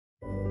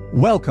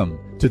Welcome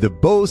to the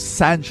Bo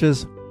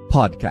Sanchez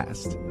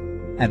podcast.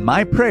 And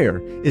my prayer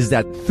is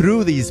that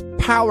through these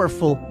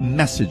powerful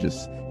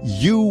messages,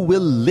 you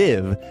will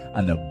live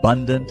an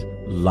abundant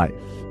life.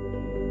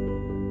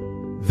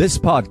 This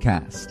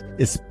podcast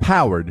is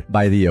powered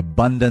by the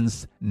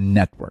Abundance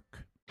Network.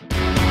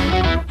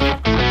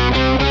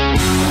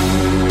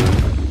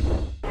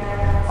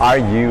 Are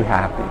you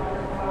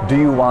happy? Do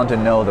you want to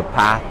know the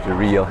path to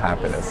real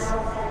happiness?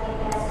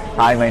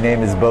 Hi, my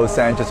name is Bo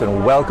Sanchez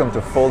and welcome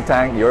to Full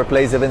Tank, your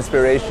place of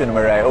inspiration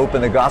where I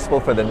open the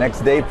gospel for the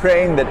next day,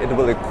 praying that it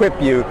will equip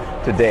you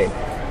today.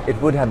 It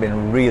would have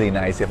been really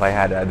nice if I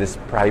had this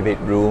private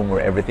room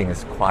where everything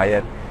is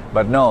quiet,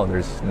 but no,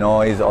 there's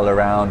noise all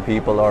around,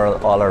 people are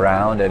all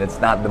around, and it's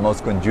not the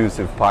most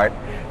conducive part,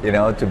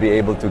 to be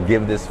able to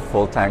give this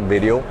Full Tank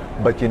video.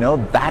 But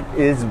that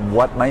is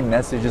what my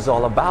message is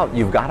all about.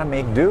 You've got to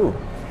make do.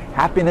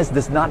 Happiness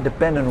does not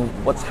depend on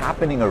what's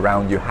happening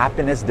around you.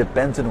 Happiness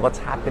depends on what's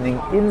happening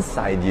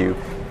inside you.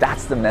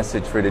 That's the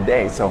message for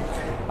today. So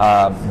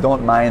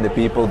don't mind the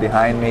people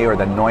behind me or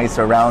the noise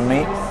around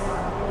me.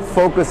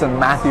 Focus on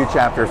Matthew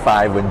chapter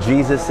 5 when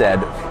Jesus said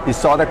he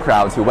saw the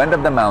crowds, he went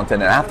up the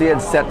mountain, and after he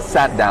had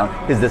sat down,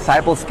 his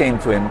disciples came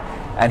to him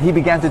and he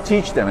began to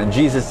teach them. And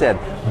Jesus said,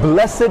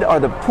 "Blessed are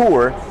the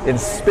poor in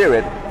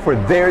spirit, for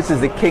theirs is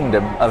the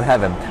kingdom of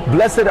heaven.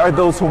 Blessed are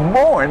those who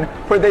mourn,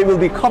 for they will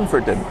be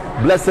comforted.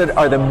 Blessed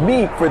are the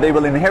meek, for they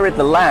will inherit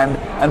the land.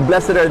 And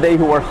blessed are they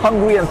who are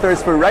hungry and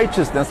thirst for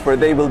righteousness, for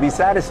they will be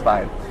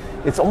satisfied."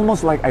 It's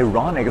almost like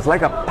ironic. It's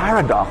like a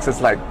paradox. It's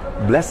like,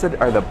 blessed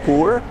are the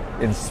poor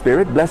in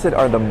spirit. Blessed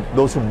are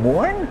those who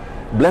mourn.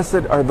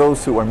 Blessed are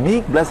those who are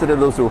meek. Blessed are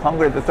those who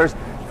hunger and thirst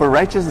for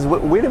righteousness.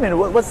 Wait a minute,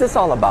 what's this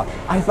all about?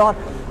 I thought,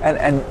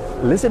 and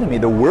listen to me,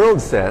 the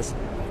world says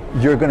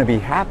you're going to be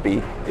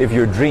happy if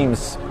your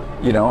dreams,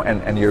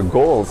 and your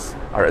goals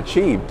are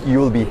achieved.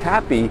 You'll be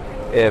happy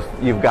if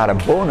you've got a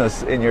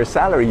bonus in your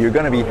salary. You're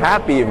going to be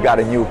happy if you've got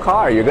a new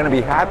car. You're going to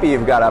be happy if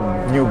you've got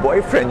a new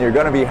boyfriend. You're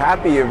going to be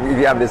happy if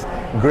you have this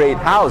great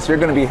house. You're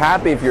going to be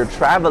happy if you're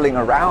traveling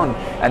around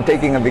and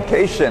taking a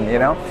vacation,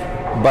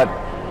 But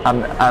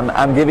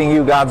I'm giving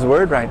you God's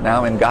word right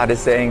now, and God is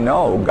saying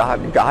no.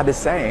 God is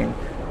saying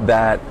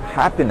that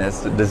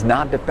happiness does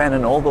not depend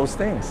on all those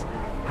things.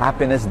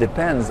 Happiness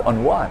depends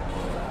on what?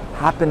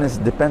 Happiness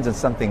depends on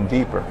something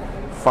deeper,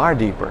 far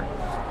deeper.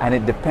 And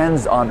it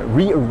depends on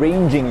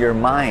rearranging your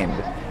mind.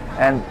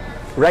 And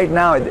right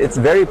now, it's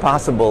very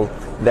possible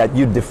that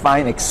you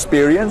define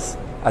experience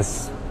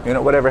as,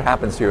 whatever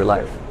happens to your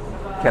life.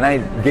 Can I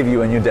give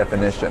you a new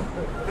definition?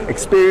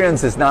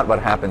 Experience is not what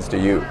happens to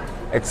you.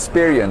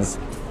 Experience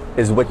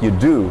is what you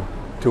do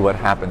to what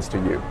happens to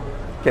you.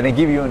 Can I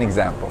give you an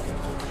example?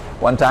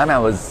 One time I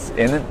was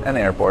in an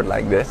airport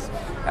like this,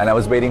 and I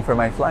was waiting for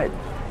my flight.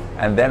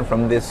 And then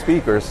from the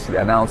speakers,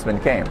 the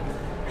announcement came.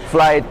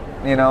 Flight,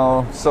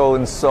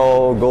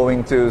 so-and-so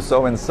going to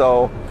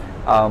so-and-so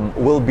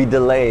will be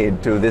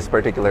delayed to this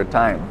particular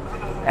time.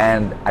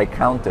 And I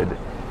counted.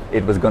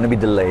 It was going to be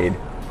delayed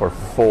for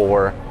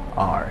 4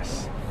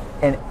 hours.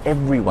 And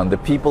everyone, the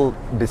people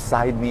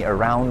beside me,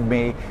 around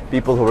me,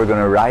 people who were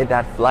going to ride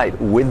that flight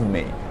with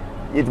me,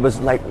 it was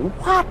like,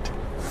 what?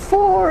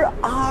 4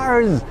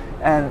 hours?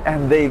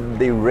 And they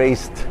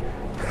raced,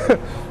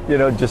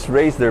 just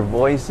raised their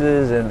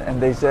voices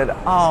and they said,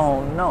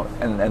 oh no.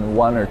 And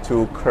one or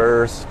two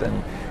cursed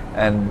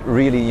and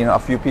really, a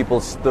few people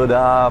stood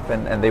up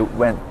and they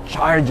went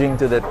charging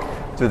to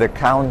the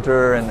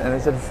counter and they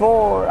said,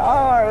 4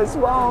 hours,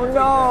 wow,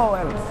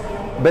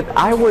 no. But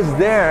I was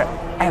there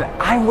and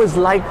I was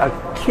like a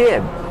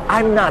kid.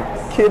 I'm not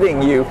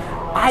kidding you.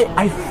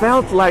 I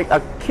felt like a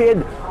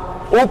kid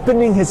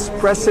opening his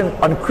present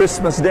on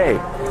Christmas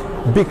Day,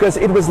 because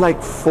it was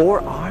like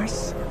 4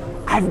 hours.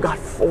 I've got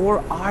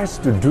 4 hours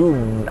to do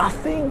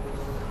nothing.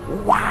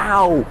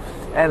 Wow.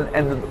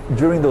 And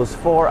during those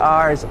 4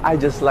 hours, I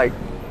just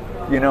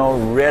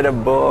read a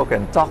book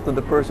and talked to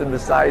the person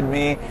beside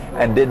me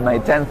and did my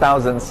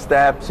 10,000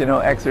 steps,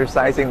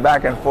 exercising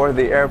back and forth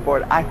the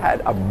airport. I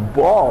had a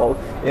ball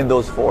in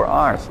those 4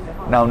 hours.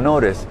 Now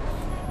notice,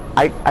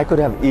 I could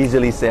have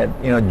easily said,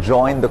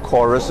 join the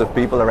chorus of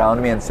people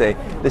around me and say,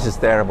 this is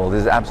terrible,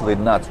 this is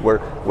absolutely nuts,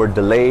 we're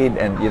delayed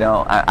and,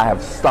 I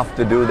have stuff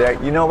to do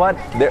there. You know what?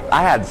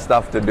 I had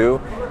stuff to do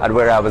at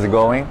where I was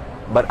going,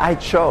 but I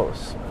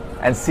chose.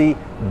 And see,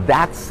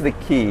 that's the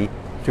key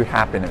to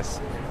happiness.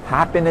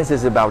 Happiness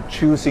is about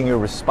choosing your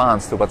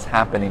response to what's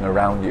happening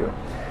around you.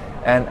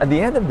 And at the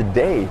end of the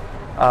day,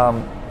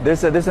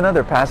 there's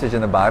another passage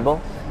in the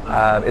Bible.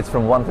 It's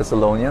from 1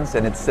 Thessalonians,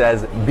 and it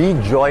says, be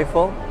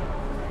joyful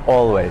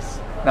always.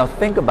 Now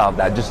think about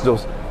that, just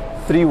those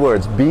 3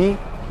 words, be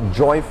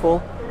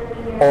joyful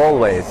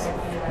always.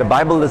 The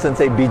Bible doesn't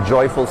say be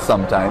joyful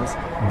sometimes.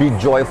 Be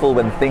joyful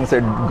when things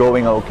are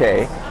going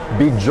okay.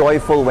 Be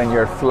joyful when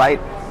your flight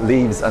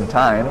leaves on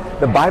time.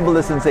 The Bible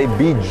doesn't say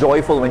be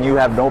joyful when you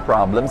have no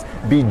problems.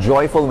 Be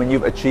joyful when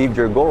you've achieved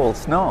your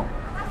goals. No.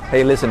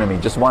 Hey, listen to me.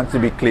 Just want to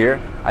be clear.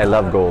 I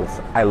love goals.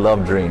 I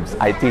love dreams.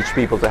 I teach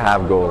people to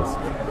have goals.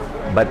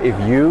 But if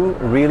you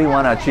really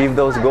want to achieve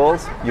those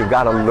goals, you've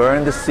got to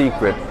learn the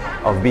secret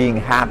of being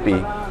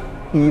happy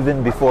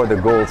even before the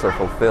goals are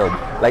fulfilled.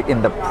 Like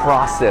in the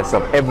process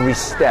of every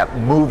step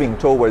moving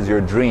towards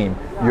your dream,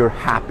 you're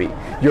happy.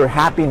 You're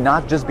happy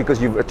not just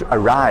because you've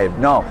arrived.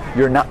 No,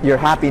 you're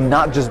happy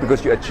not just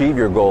because you achieve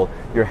your goal.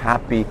 You're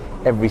happy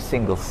every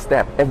single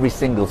step. Every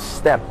single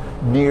step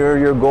near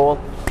your goal,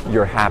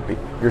 you're happy.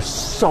 You're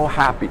so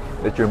happy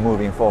that you're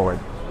moving forward.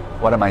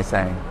 What am I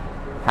saying?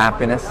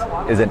 Happiness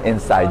is an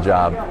inside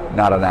job,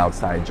 not an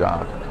outside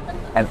job.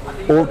 And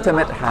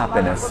ultimate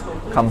happiness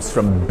comes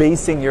from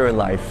basing your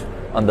life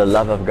on the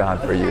love of God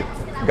for you.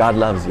 God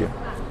loves you.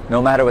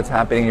 No matter what's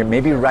happening,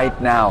 maybe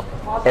right now,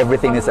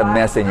 everything is a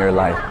mess in your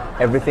life.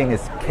 Everything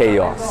is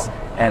chaos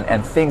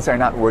and things are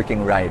not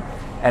working right.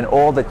 And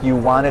all that you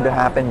wanted to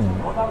happen,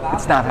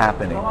 it's not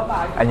happening.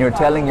 And you're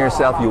telling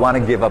yourself you want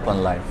to give up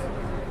on life.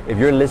 If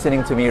you're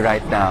listening to me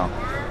right now,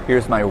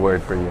 here's my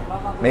word for you.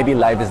 Maybe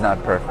life is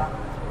not perfect.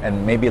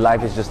 And maybe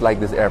life is just like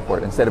this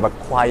airport. Instead of a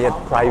quiet,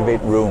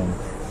 private room,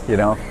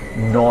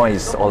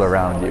 noise all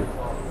around you.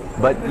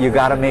 But you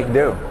gotta make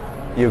do.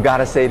 You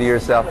gotta say to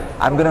yourself,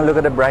 I'm gonna look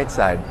at the bright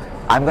side.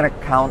 I'm gonna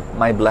count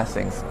my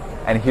blessings.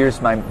 And here's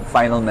my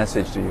final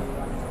message to you.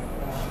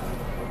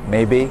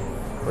 Maybe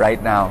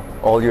right now,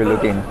 all you're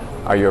looking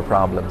are your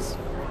problems.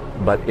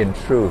 But in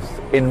truth,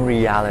 in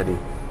reality,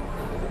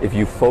 if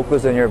you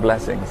focus on your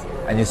blessings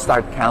and you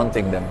start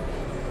counting them,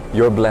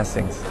 your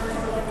blessings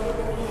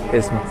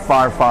is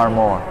far, far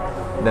more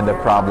than the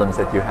problems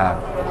that you have.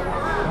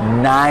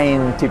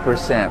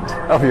 90%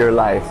 of your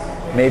life,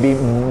 maybe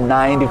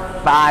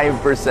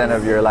 95%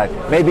 of your life,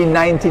 maybe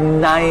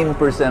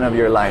 99% of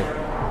your life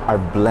are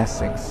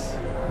blessings.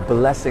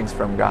 Blessings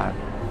from God.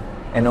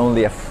 And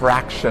only a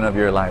fraction of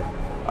your life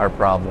are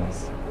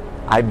problems.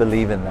 I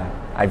believe in that.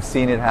 I've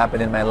seen it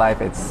happen in my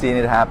life. I've seen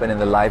it happen in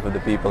the life of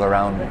the people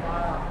around me.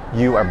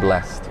 You are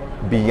blessed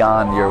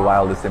beyond your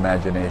wildest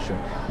imagination.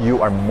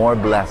 You are more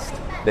blessed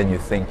than you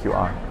think you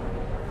are.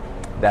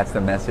 That's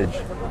the message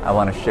I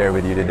want to share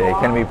with you today.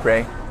 Can we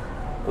pray?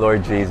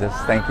 Lord Jesus,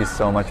 thank you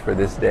so much for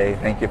this day.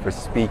 Thank you for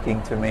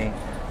speaking to me.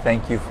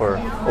 Thank you for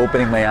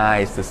opening my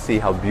eyes to see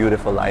how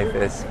beautiful life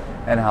is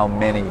and how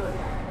many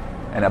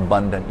and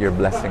abundant your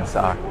blessings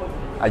are.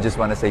 I just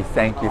want to say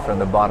thank you from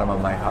the bottom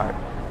of my heart.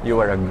 You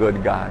are a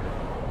good God,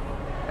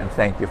 and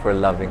thank you for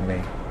loving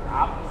me.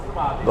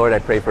 Lord, I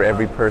pray for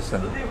every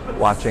person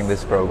watching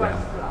this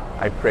program.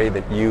 I pray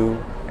that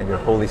you and your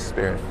Holy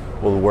Spirit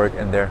will work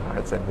in their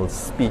hearts and will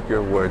speak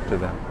your word to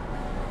them.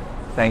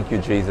 Thank you,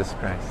 Jesus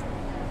Christ.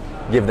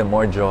 Give them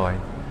more joy,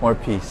 more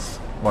peace,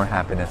 more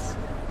happiness.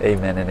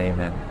 Amen and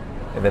amen.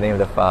 In the name of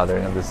the Father,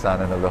 and of the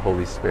Son, and of the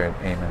Holy Spirit.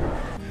 Amen.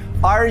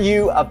 Are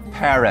you a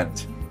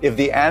parent? If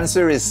the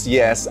answer is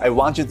yes, I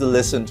want you to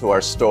listen to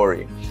our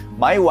story.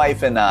 My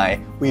wife and I,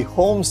 we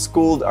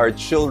homeschooled our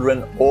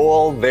children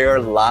all their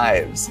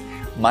lives.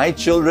 My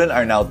children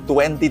are now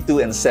 22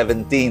 and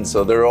 17,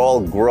 so they're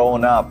all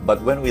grown up.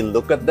 But when we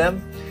look at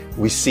them,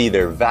 we see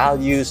their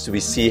values, we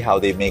see how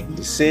they make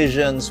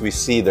decisions, we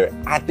see their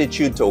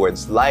attitude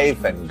towards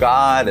life and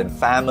God and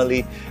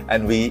family,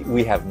 and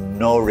we have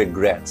no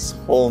regrets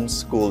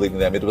homeschooling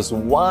them. It was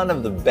one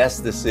of the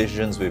best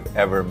decisions we've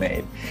ever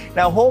made.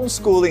 Now,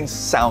 homeschooling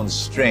sounds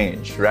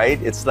strange, right?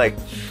 It's like,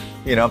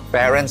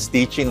 parents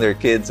teaching their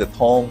kids at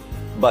home,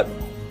 but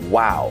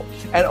wow.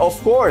 And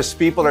of course,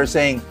 people are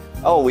saying,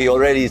 oh, we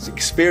already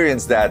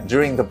experienced that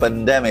during the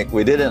pandemic,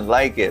 we didn't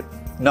like it.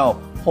 No.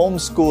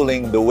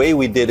 Homeschooling, the way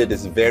we did it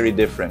is very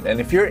different. And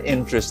if you're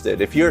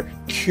interested, if you're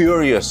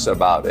curious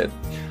about it,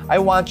 I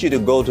want you to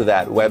go to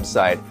that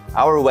website.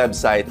 Our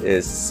website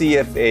is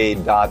cfa.edu.ph.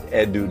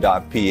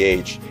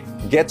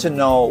 Get to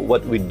know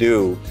what we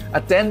do.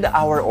 Attend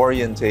our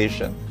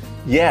orientation.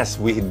 Yes,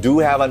 we do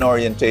have an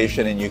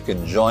orientation, and you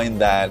can join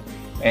that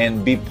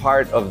and be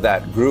part of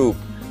that group.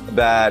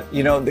 That,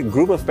 the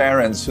group of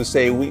parents who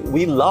say,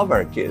 we love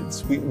our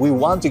kids. We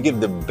want to give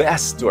the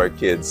best to our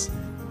kids.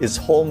 Is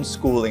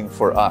homeschooling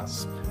for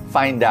us?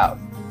 Find out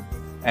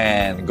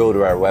and go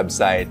to our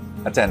website,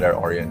 attend our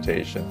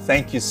orientation.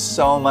 Thank you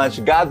so much.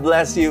 God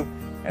bless you,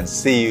 and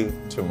see you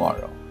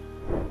tomorrow.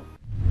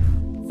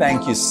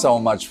 Thank you so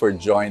much for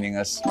joining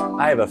us.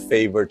 I have a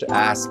favor to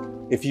ask.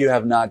 If you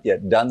have not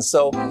yet done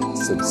so,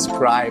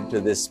 subscribe to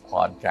this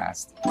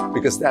podcast,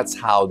 because that's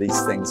how these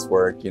things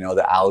work,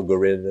 the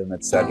algorithm,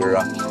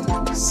 etc.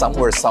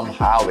 Somewhere,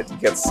 somehow, it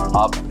gets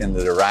up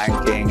into the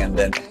ranking, and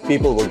then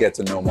people will get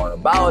to know more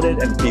about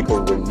it, and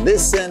people will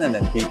listen, and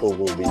then people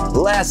will be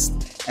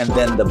blessed, and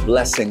then the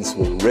blessings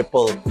will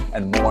ripple,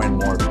 and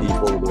more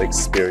people will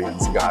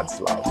experience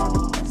God's love.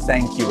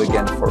 Thank you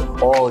again for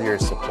all your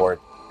support,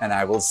 and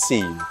I will see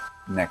you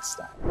next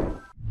time.